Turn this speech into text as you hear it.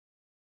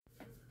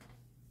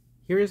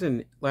Here is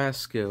an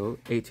Lasko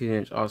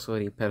 18-inch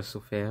oscillating pedestal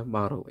fan,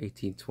 model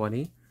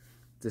 1820.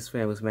 This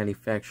fan was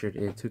manufactured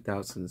in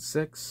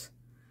 2006.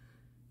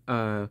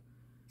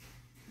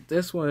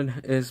 This one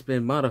has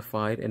been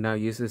modified and now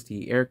uses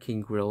the Air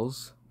King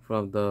grills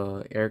from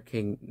the Air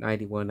King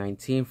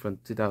 9119 from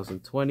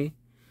 2020.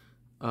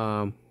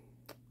 Now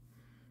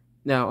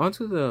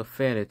onto the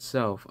fan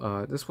itself.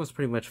 This was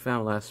pretty much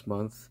found last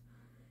month.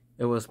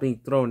 It was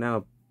being thrown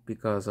out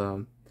because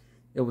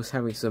it was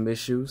having some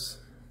issues.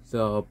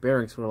 The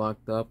bearings were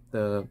locked up,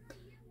 the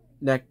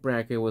neck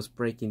bracket was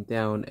breaking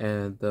down,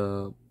 and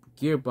the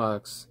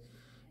gearbox,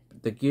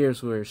 the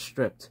gears were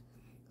stripped.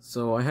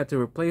 So I had to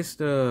replace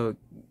the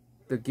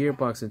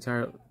gearbox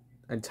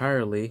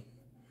entirely,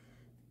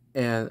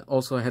 and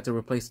also I had to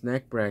replace the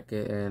neck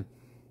bracket, and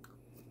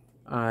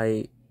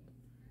I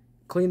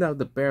cleaned out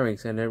the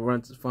bearings and it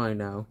runs fine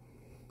now.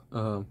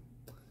 I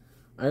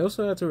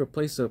also had to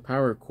replace the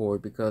power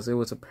cord because it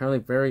was apparently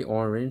very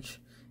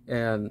orange,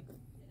 and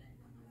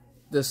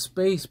the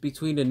space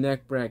between the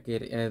neck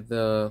bracket and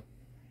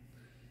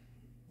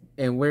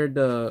where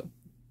the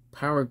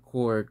power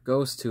cord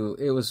goes to,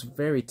 it was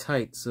very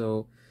tight,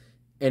 and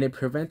it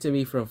prevented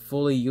me from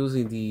fully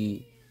using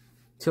the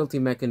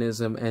tilting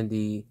mechanism, and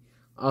the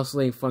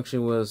oscillating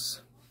function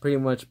was pretty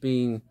much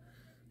being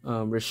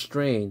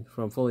restrained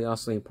from fully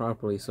oscillating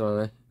properly.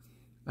 So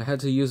I had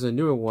to use a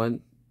newer one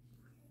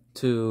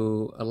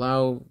to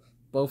allow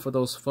both of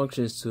those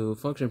functions to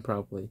function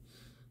properly.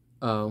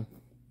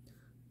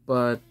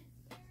 But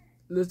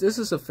this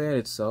is a fan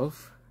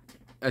itself.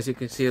 As you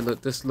can see,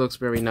 this looks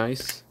very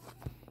nice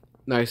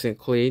and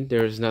clean.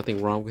 There is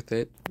nothing wrong with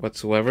it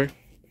whatsoever.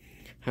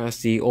 Has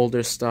the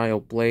older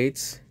style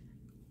blades,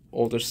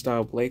 older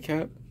style blade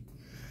cap,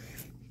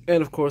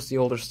 and of course the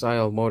older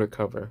style motor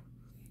cover,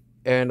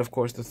 and of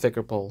course the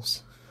thicker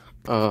poles.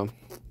 So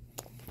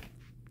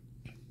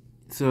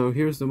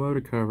here's the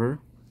motor cover.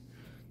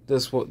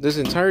 This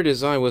entire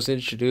design was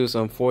introduced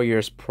 4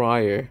 years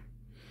prior.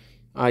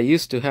 I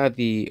used to have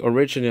the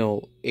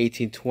original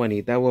 1820.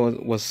 That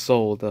one was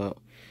sold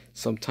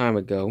some time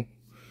ago.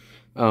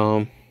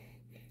 I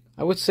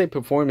would say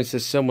performance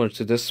is similar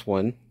to this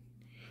one,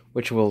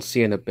 which we'll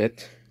see in a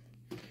bit.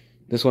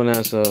 This one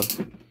has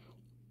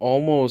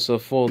almost a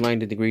full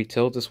 90-degree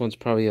tilt. This one's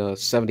probably a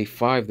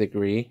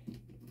 75-degree.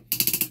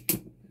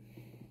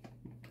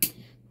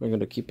 We're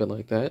going to keep it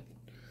like that.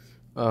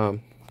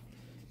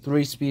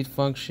 3-speed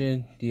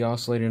function, the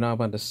oscillator knob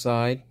on the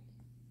side.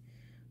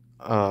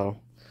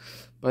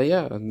 But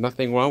yeah,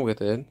 nothing wrong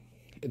with it.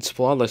 It's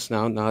flawless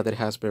now that it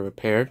has been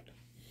repaired.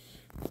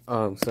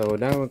 So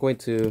now I'm going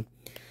to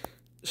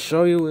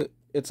show you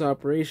its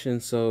operation.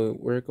 So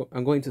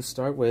I'm going to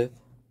start with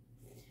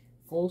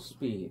full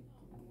speed.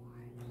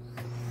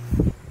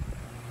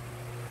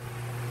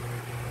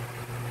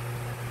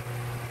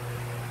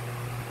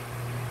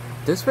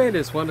 This fan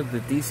is one of the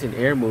decent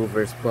air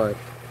movers, but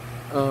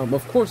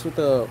of course with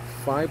the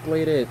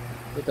 5-weight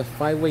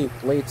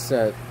blade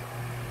set,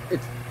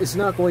 it's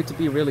not going to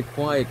be really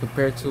quiet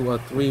compared to a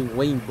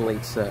 3-weight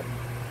blade set.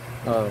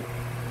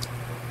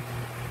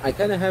 I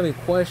kind of have a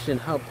question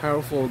how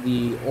powerful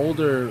the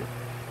older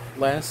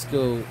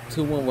Lasko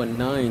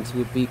 2119s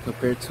would be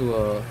compared to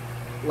a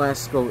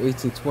Lasko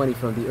 1820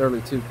 from the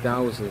early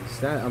 2000s.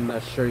 That I'm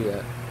not sure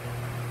yet.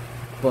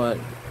 But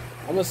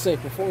I must say,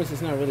 performance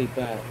is not really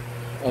bad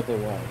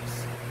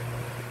otherwise.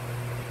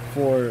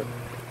 For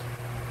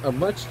a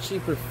much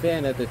cheaper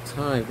fan at the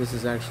time, this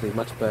is actually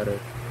much better.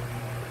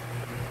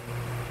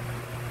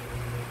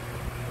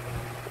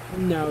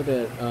 Now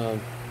that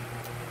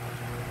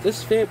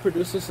this fan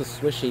produces a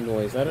swishing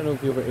noise. I don't know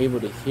if you were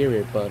able to hear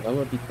it, but I'm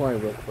gonna be quiet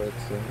real quick.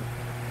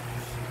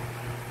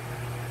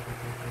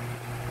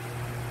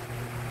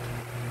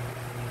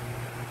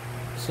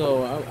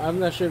 So I'm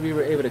not sure if you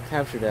were able to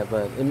capture that,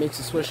 but it makes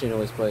a swishing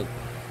noise. But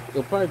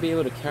you'll probably be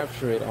able to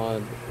capture it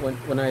on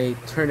when I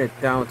turn it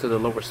down to the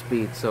lower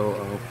speed.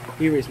 So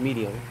here is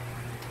medium.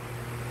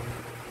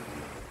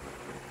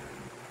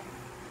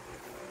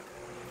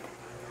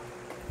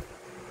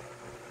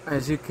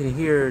 As you can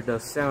hear, the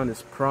sound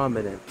is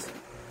prominent,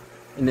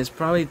 and it's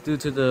probably due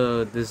to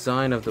the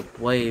design of the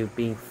blade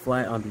being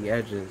flat on the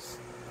edges.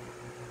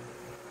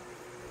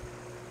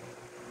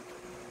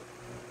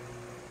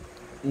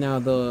 Now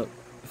the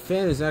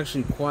fan is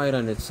actually quiet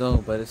on its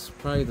own, but it's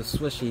probably the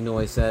swishing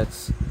noise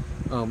that's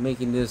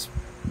making this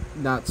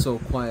not so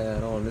quiet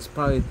at all, and it's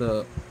probably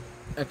the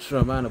extra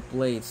amount of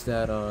blades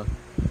that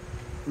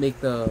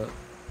make a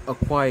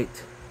quiet,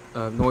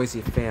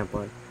 noisy fan.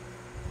 But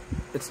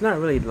it's not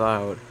really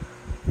loud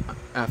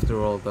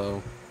after all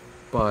though,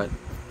 but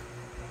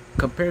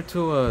compared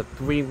to a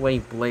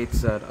 3-weight blade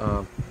set,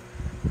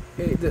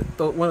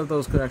 one of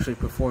those could actually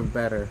perform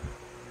better.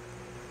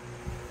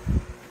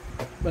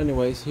 But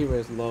anyways, here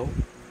is low.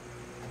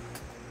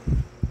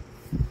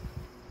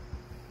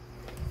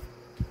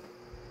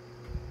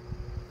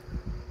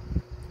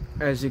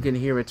 As you can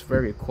hear, it's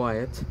very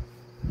quiet.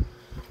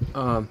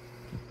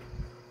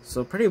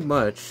 So pretty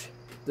much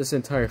this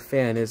entire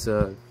fan is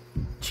a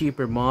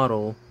cheaper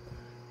model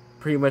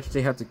pretty much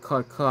they have to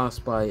cut costs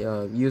by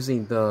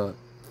using the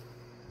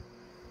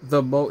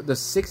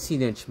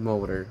 16-inch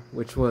motor,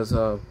 which was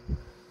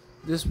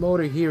this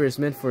motor here is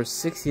meant for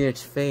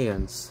 16-inch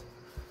fans,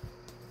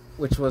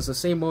 which was the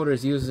same motor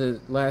as used in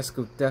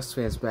Lasko desk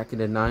fans back in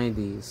the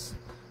 90s,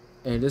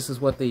 and this is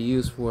what they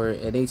used for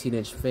an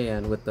 18-inch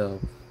fan with the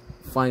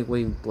fine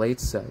wing blade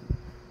set,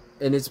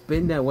 and it's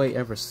been that way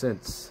ever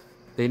since.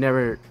 They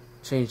never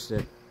changed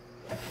it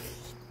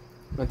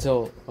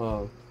until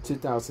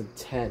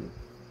 2010.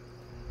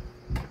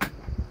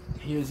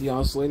 Here's the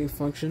oscillating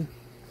function.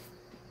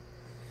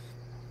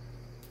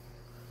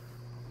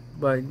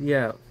 But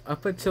yeah,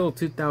 up until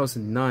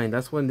 2009,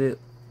 that's when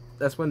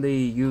they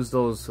used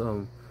those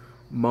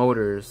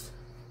motors.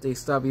 They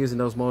stopped using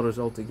those motors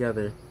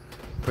altogether,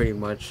 pretty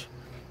much.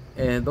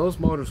 And those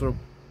motors were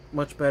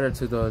much better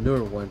to the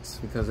newer ones,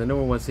 because the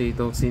newer ones, they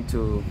don't seem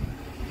to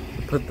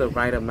put the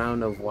right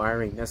amount of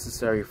wiring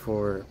necessary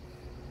for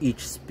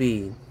each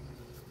speed.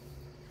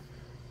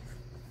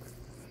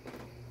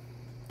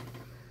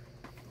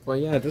 But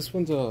yeah, this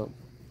one's a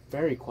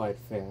very quiet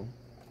fan.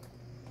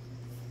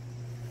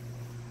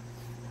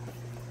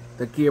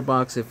 The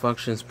gearbox, it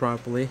functions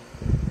properly.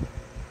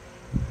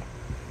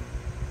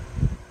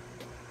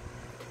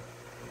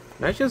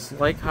 And I just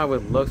like how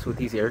it looks with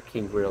these Air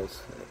King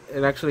grills.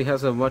 It actually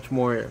has a much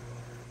more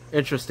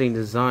interesting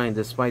design,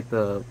 despite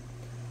the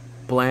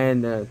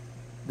bland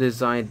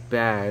designed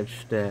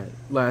badge that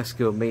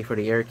Lasko made for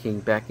the Air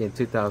King back in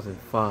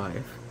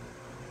 2005.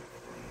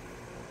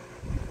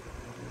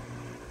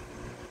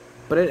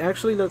 But it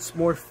actually looks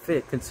more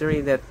fit,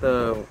 considering that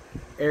the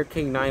Air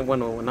King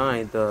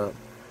 9109, the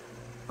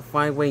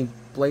fine wing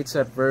blade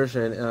set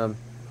version,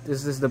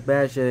 this is the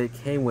badge that it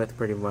came with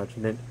pretty much,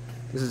 and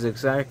this is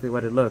exactly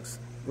what it looks,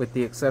 with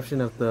the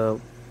exception of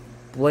the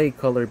blade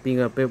color being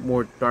a bit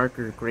more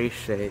darker gray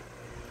shade.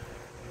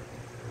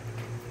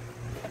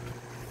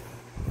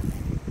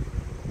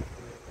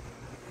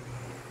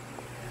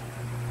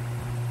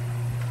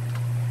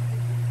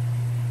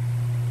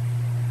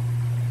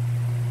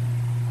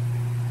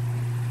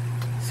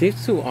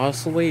 Seems to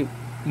oscillate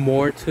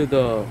more to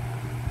the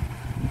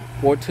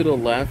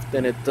left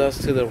than it does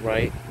to the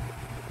right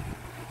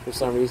for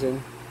some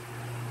reason.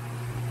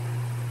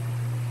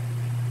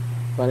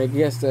 But I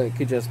guess that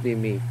could just be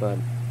me. But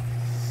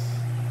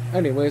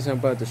anyways, I'm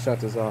about to shut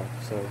this off,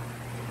 so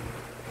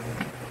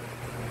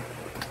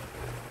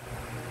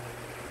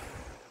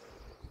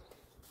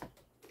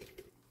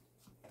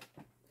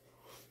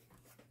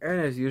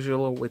and as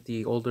usual with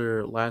the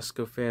older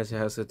Lasko fans, it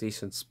has a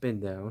decent spin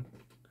down.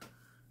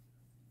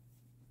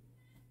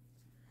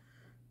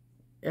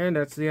 And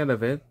that's the end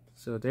of it.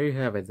 So there you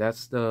have it.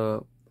 That's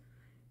the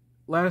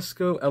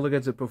Lasko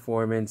Elegance and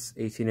Performance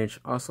 18-inch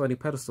oscillating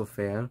pedestal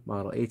fan,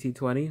 model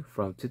 1820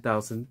 from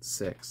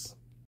 2006.